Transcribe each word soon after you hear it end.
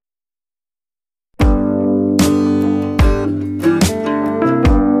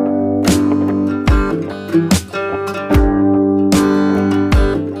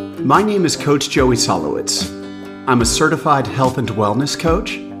My name is Coach Joey Solowitz. I'm a certified health and wellness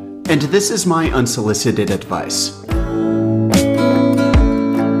coach, and this is my unsolicited advice.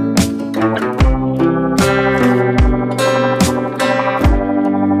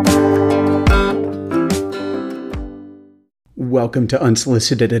 Welcome to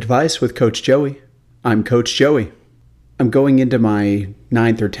Unsolicited Advice with Coach Joey. I'm Coach Joey. I'm going into my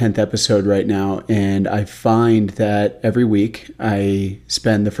 9th or 10th episode right now, and I find that every week I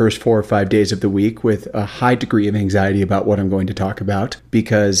spend the first 4 or 5 days of the week with a high degree of anxiety about what I'm going to talk about,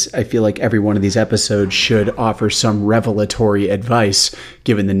 because I feel like every one of these episodes should offer some revelatory advice,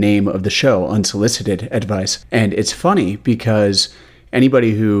 given the name of the show, Unsolicited Advice. And it's funny because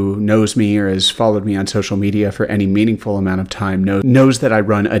anybody who knows me or has followed me on social media for any meaningful amount of time knows that I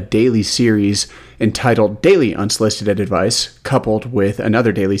run a daily series entitled Daily Unsolicited Advice, coupled with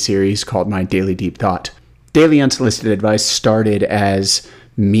another daily series called My Daily Deep Thought. Daily Unsolicited Advice started as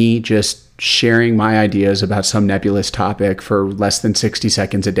me just sharing my ideas about some nebulous topic for less than 60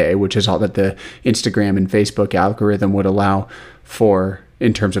 seconds a day, which is all that the Instagram and Facebook algorithm would allow for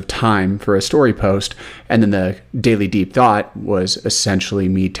in terms of time for a story post. And then the Daily Deep Thought was essentially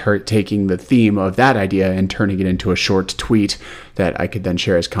me taking the theme of that idea and turning it into a short tweet that I could then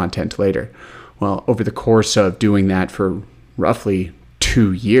share as content later. Well, over the course of doing that for roughly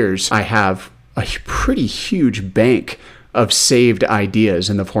 2 years, I have a pretty huge bank of saved ideas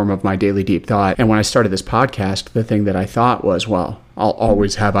in the form of my Daily Deep Thought. And when I started this podcast, the thing that I thought was, well, I'll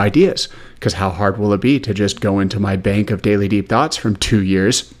always have ideas, because how hard will it be to just go into my bank of Daily Deep Thoughts from 2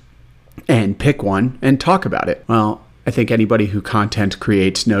 years and pick one and talk about it? Well, I think anybody who content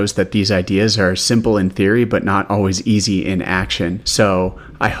creates knows that these ideas are simple in theory, but not always easy in action. So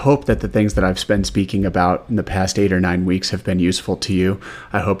I hope that the things that I've been speaking about in the past 8 or 9 weeks have been useful to you.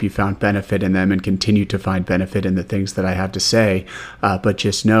 I hope you found benefit in them and continue to find benefit in the things that I have to say. But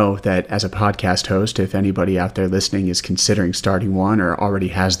just know that as a podcast host, if anybody out there listening is considering starting one or already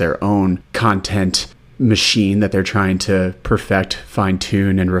has their own content machine that they're trying to perfect,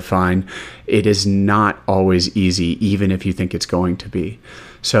 fine-tune, and refine, it is not always easy, even if you think it's going to be.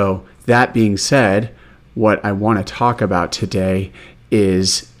 So that being said, what I want to talk about today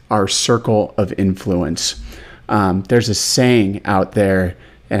is our circle of influence. There's a saying out there,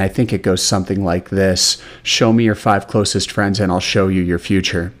 and I think it goes something like this: show me your 5 closest friends and I'll show you your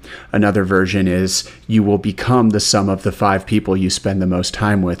future. Another version is, you will become the sum of the 5 people you spend the most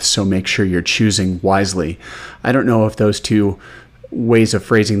time with, so make sure you're choosing wisely. I don't know if those two ways of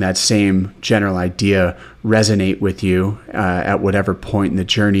phrasing that same general idea resonate with you at whatever point in the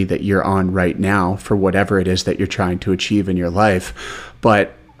journey that you're on right now, for whatever it is that you're trying to achieve in your life.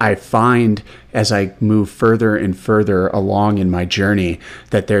 But I find as I move further and further along in my journey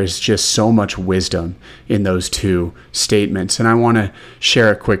that there's just so much wisdom in those two statements. And I want to share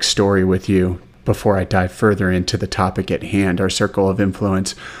a quick story with you before I dive further into the topic at hand, our circle of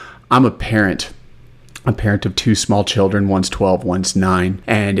influence. I'm a parent of 2 small children, one's 12, one's 9.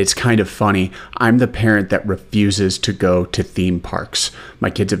 And it's kind of funny. I'm the parent that refuses to go to theme parks.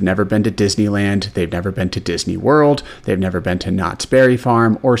 My kids have never been to Disneyland. They've never been to Disney World. They've never been to Knott's Berry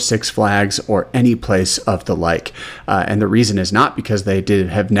Farm or Six Flags or any place of the like. And the reason is not because they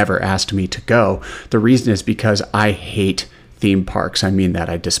have never asked me to go. The reason is because I hate theme parks. I mean that.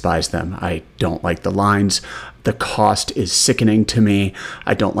 I despise them. I don't like the lines. The cost is sickening to me.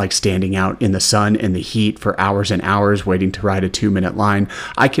 I don't like standing out in the sun and the heat for hours and hours waiting to ride a 2-minute line.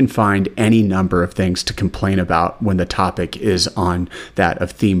 I can find any number of things to complain about when the topic is on that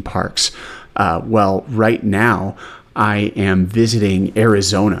of theme parks. Well, right now, I am visiting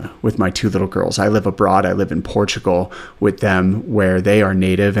Arizona with my 2 little girls. I live abroad. I live in Portugal with them, where they are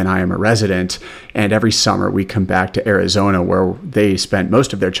native and I am a resident. And every summer we come back to Arizona, where they spent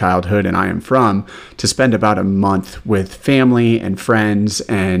most of their childhood and I am from, to spend about a month with family and friends,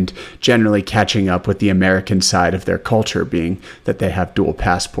 and generally catching up with the American side of their culture, being that they have dual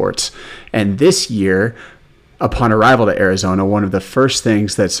passports. And this year, upon arrival to Arizona, one of the first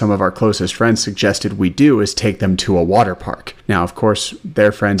things that some of our closest friends suggested we do is take them to a water park. Now, of course,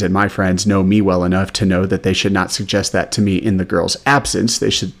 their friends and my friends know me well enough to know that they should not suggest that to me in the girls' absence.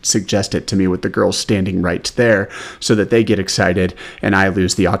 They should suggest it to me with the girls standing right there, so that they get excited and I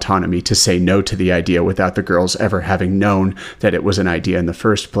lose the autonomy to say no to the idea without the girls ever having known that it was an idea in the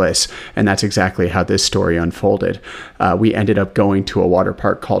first place. And that's exactly how this story unfolded. We ended up going to a water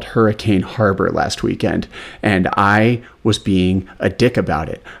park called Hurricane Harbor last weekend. And I was being a dick about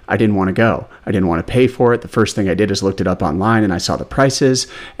it. I didn't want to go. I didn't want to pay for it. The first thing I did is looked it up online and I saw the prices.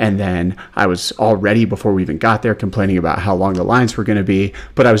 And then I was already, before we even got there, complaining about how long the lines were going to be.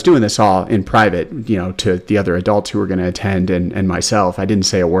 But I was doing this all in private, to the other adults who were going to attend and myself. I didn't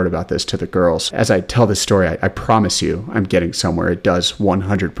say a word about this to the girls. As I tell this story, I promise you I'm getting somewhere. It does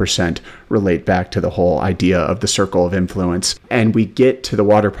 100% relate back to the whole idea of the circle of influence. And we get to the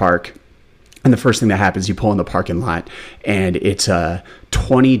water park. And the first thing that happens, you pull in the parking lot and it's a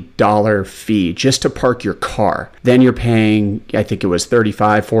 $20 fee just to park your car. Then you're paying, I think it was $35,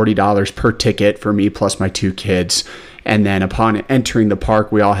 $40 per ticket for me plus my 2 kids. And then upon entering the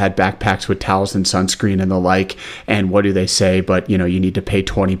park, we all had backpacks with towels and sunscreen and the like. And what do they say? But, you need to pay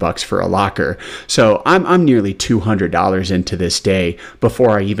 $20 for a locker. So I'm nearly $200 into this day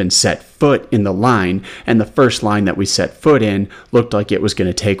before I even set foot in the line. And the first line that we set foot in looked like it was going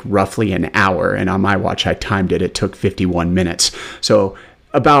to take roughly an hour. And on my watch, I timed it. It took 51 minutes. So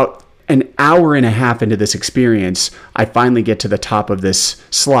about an hour and a half into this experience, I finally get to the top of this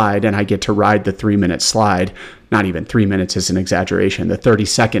slide and I get to ride the 3-minute slide. Not even 3 minutes is an exaggeration. The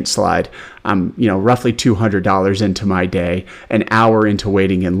 30-second slide, I'm, roughly $200 into my day, an hour into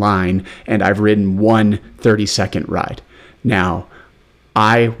waiting in line, and I've ridden one 30-second ride. Now,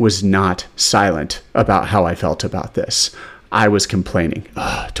 I was not silent about how I felt about this. I was complaining.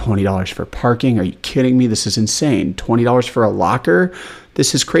 $20 for parking? Are you kidding me? This is insane. $20 for a locker?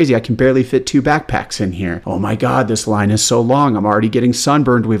 This is crazy. I can barely fit 2 backpacks in here. Oh my God, this line is so long. I'm already getting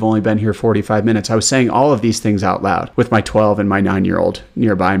sunburned. We've only been here 45 minutes. I was saying all of these things out loud with my 12 and my 9-year-old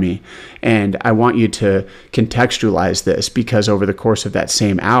nearby me. And I want you to contextualize this because over the course of that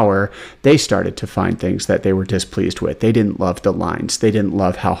same hour, they started to find things that they were displeased with. They didn't love the lines. They didn't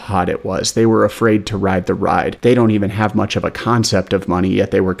love how hot it was. They were afraid to ride the ride. They don't even have much of a concept of money,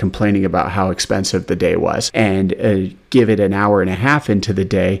 yet they were complaining about how expensive the day was. And give it an hour and a half into the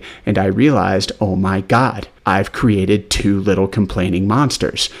day, and I realized, oh my God, I've created 2 little complaining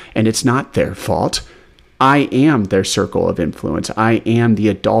monsters, and it's not their fault. I am their circle of influence. I am the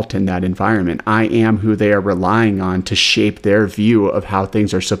adult in that environment. I am who they are relying on to shape their view of how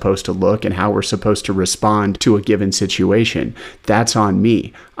things are supposed to look and how we're supposed to respond to a given situation. That's on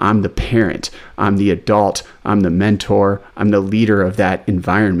me. I'm the parent. I'm the adult. I'm the mentor. I'm the leader of that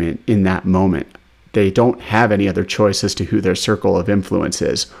environment in that moment. They don't have any other choice as to who their circle of influence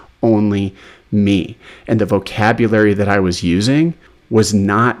is, only me. And the vocabulary that I was using was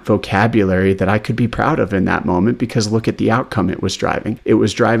not vocabulary that I could be proud of in that moment because look at the outcome it was driving. It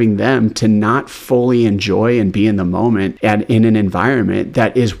was driving them to not fully enjoy and be in the moment and in an environment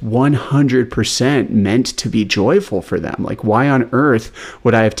that is 100% meant to be joyful for them. Like, why on earth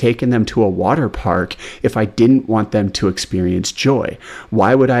would I have taken them to a water park if I didn't want them to experience joy?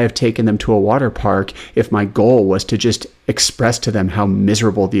 Why would I have taken them to a water park if my goal was to just express to them how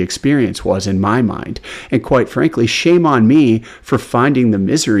miserable the experience was in my mind? And quite frankly, shame on me for finding the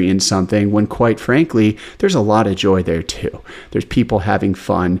misery in something when, quite frankly, there's a lot of joy there too. There's people having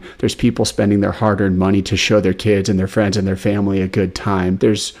fun. There's people spending their hard-earned money to show their kids and their friends and their family a good time.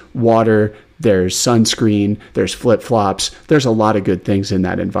 There's water. There's sunscreen. There's flip-flops. There's a lot of good things in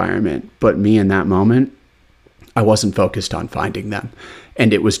that environment. But me in that moment, I wasn't focused on finding them.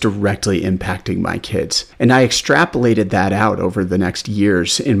 And it was directly impacting my kids. And I extrapolated that out over the next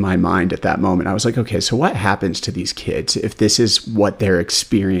years in my mind at that moment. I was like, okay, so what happens to these kids if this is what their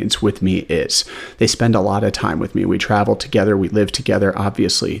experience with me is? They spend a lot of time with me. We travel together. We live together.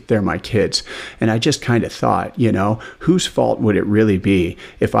 Obviously, they're my kids. And I just kind of thought, whose fault would it really be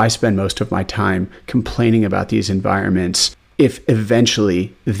if I spend most of my time complaining about these environments if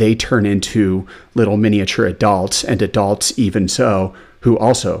eventually they turn into little miniature adults and adults even so, who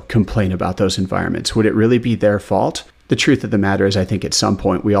also complain about those environments? Would it really be their fault? The truth of the matter is, I think at some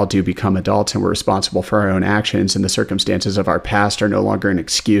point we all do become adults and we're responsible for our own actions, and the circumstances of our past are no longer an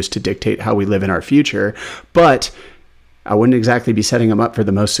excuse to dictate how we live in our future. But I wouldn't exactly be setting them up for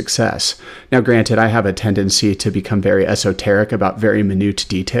the most success. Now, granted, I have a tendency to become very esoteric about very minute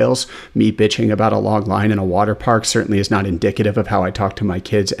details. Me bitching about a long line in a water park certainly is not indicative of how I talk to my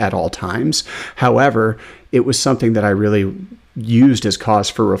kids at all times. However, it was something that I really used as cause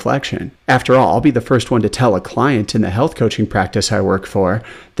for reflection. After all, I'll be the first one to tell a client in the health coaching practice I work for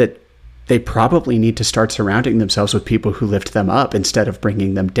that they probably need to start surrounding themselves with people who lift them up instead of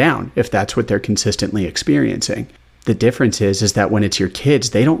bringing them down, if that's what they're consistently experiencing. The difference is that when it's your kids,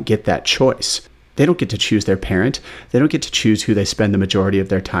 they don't get that choice. They don't get to choose their parent. They don't get to choose who they spend the majority of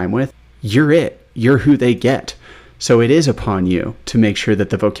their time with. You're it. You're who they get. So it is upon you to make sure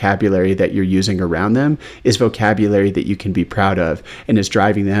that the vocabulary that you're using around them is vocabulary that you can be proud of and is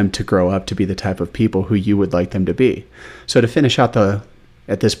driving them to grow up to be the type of people who you would like them to be. So to finish out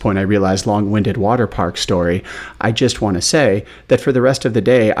at this point, I realize long-winded water park story, I just want to say that for the rest of the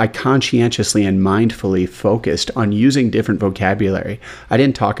day, I conscientiously and mindfully focused on using different vocabulary. I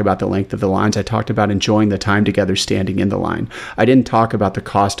didn't talk about the length of the lines. I talked about enjoying the time together standing in the line. I didn't talk about the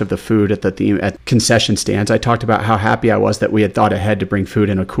cost of the food at concession stands. I talked about how happy I was that we had thought ahead to bring food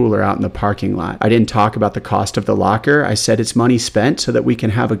in a cooler out in the parking lot. I didn't talk about the cost of the locker. I said it's money spent so that we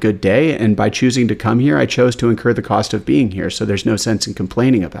can have a good day, and by choosing to come here, I chose to incur the cost of being here, so there's no sense in complaining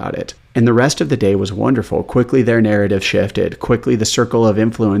about it. And the rest of the day was wonderful. Quickly their narrative shifted. Quickly the circle of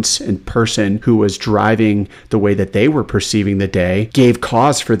influence and person who was driving the way that they were perceiving the day gave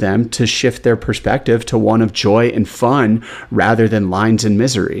cause for them to shift their perspective to one of joy and fun rather than lines and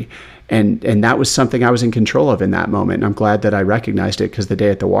misery. And that was something I was in control of in that moment. And I'm glad that I recognized it, because the day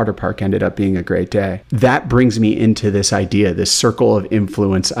at the water park ended up being a great day. That brings me into this idea, this circle of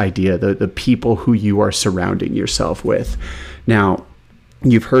influence idea, the people who you are surrounding yourself with. Now,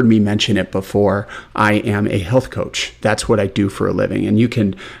 you've heard me mention it before. I am a health coach. That's what I do for a living. And you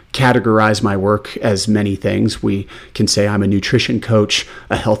can categorize my work as many things. We can say I'm a nutrition coach,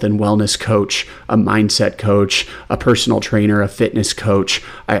 a health and wellness coach, a mindset coach, a personal trainer, a fitness coach.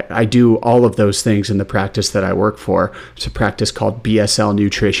 I do all of those things in the practice that I work for. It's a practice called BSL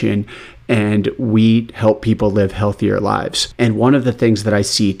Nutrition, and we help people live healthier lives. And one of the things that I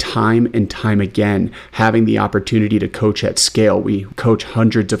see time and time again, having the opportunity to coach at scale, we coach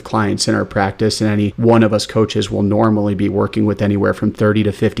hundreds of clients in our practice, and any one of us coaches will normally be working with anywhere from 30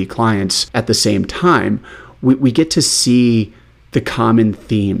 to 50 clients at the same time. We get to see the common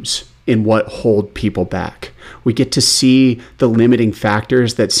themes in what hold people back. We get to see the limiting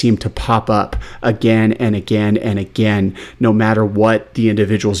factors that seem to pop up again and again and again, no matter what the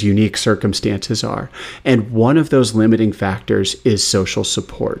individual's unique circumstances are. And one of those limiting factors is social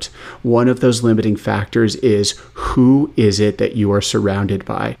support. One of those limiting factors is, who is it that you are surrounded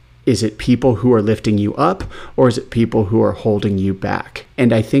by? Is it people who are lifting you up, or is it people who are holding you back?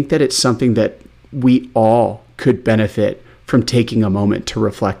 And I think that it's something that we all could benefit from taking a moment to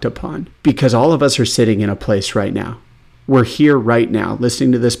reflect upon, because all of us are sitting in a place right now. We're here right now,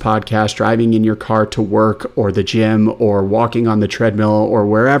 listening to this podcast, driving in your car to work or the gym or walking on the treadmill or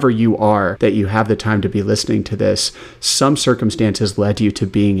wherever you are that you have the time to be listening to this. Some circumstances led you to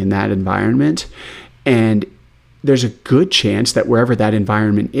being in that environment. And there's a good chance that wherever that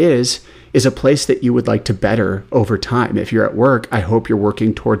environment is a place that you would like to better over time. If you're at work, I hope you're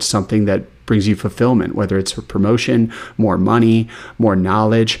working towards something that brings you fulfillment, whether it's a promotion, more money, more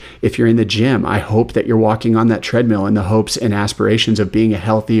knowledge. If you're in the gym, I hope that you're walking on that treadmill in the hopes and aspirations of being a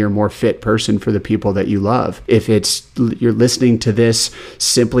healthier, more fit person for the people that you love. If you're listening to this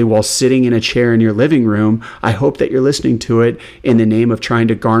simply while sitting in a chair in your living room, I hope that you're listening to it in the name of trying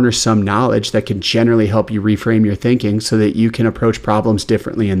to garner some knowledge that can generally help you reframe your thinking so that you can approach problems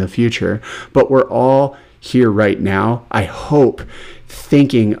differently in the future. But we're all here right now, I hope,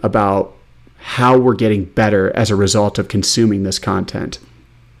 thinking about how we're getting better as a result of consuming this content.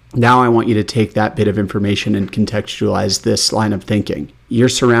 Now I want you to take that bit of information and contextualize this line of thinking. You're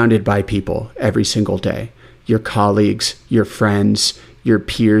surrounded by people every single day. Your colleagues, your friends, your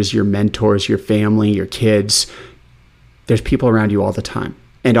peers, your mentors, your family, your kids. There's people around you all the time.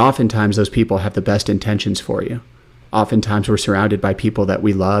 And oftentimes those people have the best intentions for you. Oftentimes we're surrounded by people that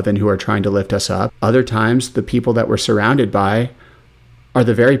we love and who are trying to lift us up. Other times the people that we're surrounded by are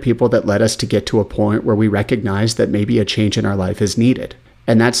the very people that led us to get to a point where we recognize that maybe a change in our life is needed.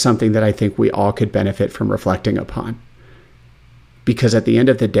 And that's something that I think we all could benefit from reflecting upon. Because at the end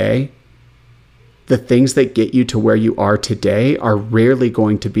of the day, the things that get you to where you are today are rarely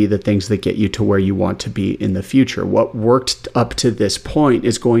going to be the things that get you to where you want to be in the future. What worked up to this point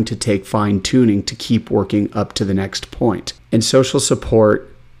is going to take fine-tuning to keep working up to the next point. And social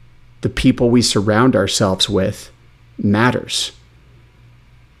support, the people we surround ourselves with, matters.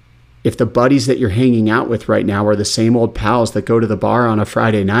 If the buddies that you're hanging out with right now are the same old pals that go to the bar on a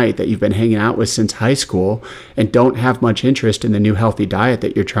Friday night that you've been hanging out with since high school and don't have much interest in the new healthy diet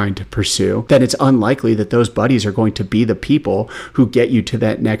that you're trying to pursue, then it's unlikely that those buddies are going to be the people who get you to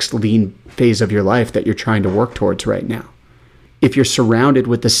that next lean phase of your life that you're trying to work towards right now. If you're surrounded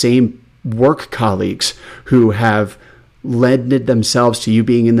with the same work colleagues who have lended themselves to you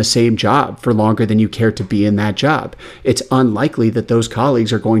being in the same job for longer than you care to be in that job. It's unlikely that those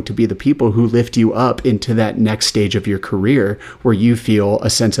colleagues are going to be the people who lift you up into that next stage of your career where you feel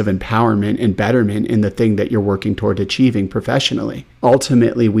a sense of empowerment and betterment in the thing that you're working toward achieving professionally.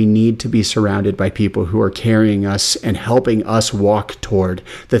 Ultimately, we need to be surrounded by people who are carrying us and helping us walk toward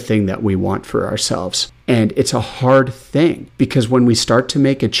the thing that we want for ourselves. And it's a hard thing because when we start to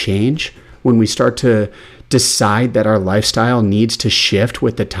make a change, when we start to decide that our lifestyle needs to shift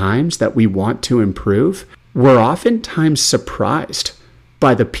with the times, that we want to improve, we're oftentimes surprised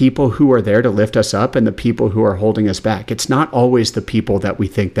by the people who are there to lift us up and the people who are holding us back. It's not always the people that we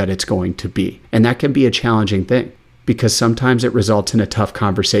think that it's going to be. And that can be a challenging thing because sometimes it results in a tough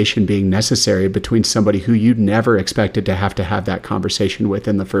conversation being necessary between somebody who you never expected to have that conversation with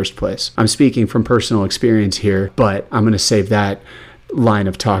in the first place. I'm speaking from personal experience here, but I'm going to save that line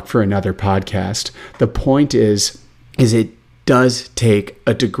of talk for another podcast. The point is it does take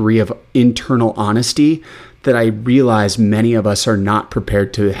a degree of internal honesty that I realize many of us are not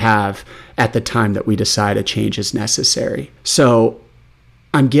prepared to have at the time that we decide a change is necessary. So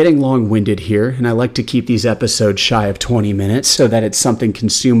I'm getting long-winded here, and I like to keep these episodes shy of 20 minutes so that it's something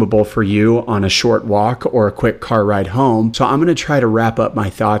consumable for you on a short walk or a quick car ride home. So I'm going to try to wrap up my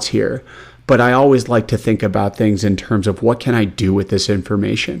thoughts here. But I always like to think about things in terms of what can I do with this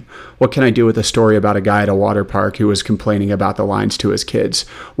information? What can I do with a story about a guy at a water park who was complaining about the lines to his kids?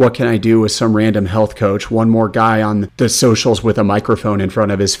 What can I do with some random health coach, one more guy on the socials with a microphone in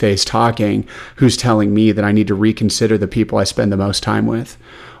front of his face talking, who's telling me that I need to reconsider the people I spend the most time with?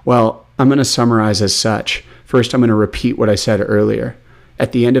 Well, I'm going to summarize as such. First, I'm going to repeat what I said earlier.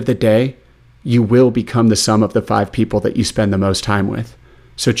 At the end of the day, you will become the sum of the 5 people that you spend the most time with.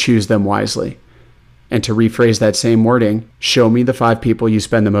 So choose them wisely. And to rephrase that same wording, show me the 5 people you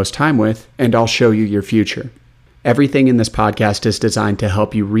spend the most time with, and I'll show you your future. Everything in this podcast is designed to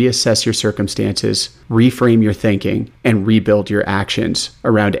help you reassess your circumstances, reframe your thinking, and rebuild your actions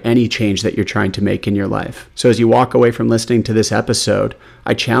around any change that you're trying to make in your life. So as you walk away from listening to this episode,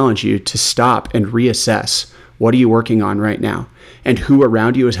 I challenge you to stop and reassess. What are you working on right now? And who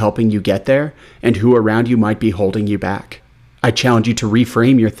around you is helping you get there? And who around you might be holding you back? I challenge you to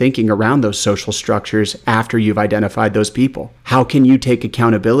reframe your thinking around those social structures after you've identified those people. How can you take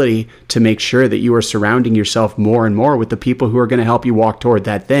accountability to make sure that you are surrounding yourself more and more with the people who are going to help you walk toward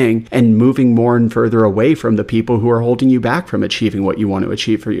that thing and moving more and further away from the people who are holding you back from achieving what you want to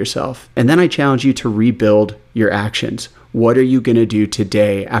achieve for yourself? And then I challenge you to rebuild your actions. What are you going to do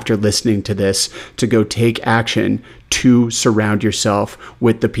today after listening to this to go take action to surround yourself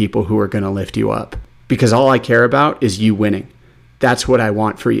with the people who are going to lift you up? Because all I care about is you winning. That's what I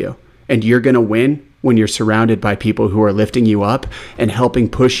want for you. And you're going to win when you're surrounded by people who are lifting you up and helping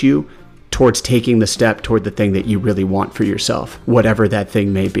push you towards taking the step toward the thing that you really want for yourself, whatever that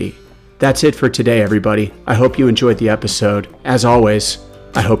thing may be. That's it for today, everybody. I hope you enjoyed the episode. As always,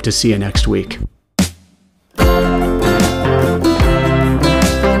 I hope to see you next week.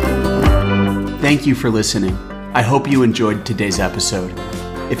 Thank you for listening. I hope you enjoyed today's episode.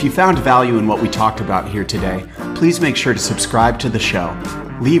 If you found value in what we talked about here today, please make sure to subscribe to the show,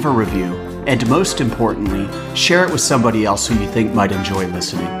 leave a review, and most importantly, share it with somebody else who you think might enjoy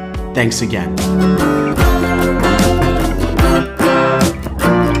listening. Thanks again.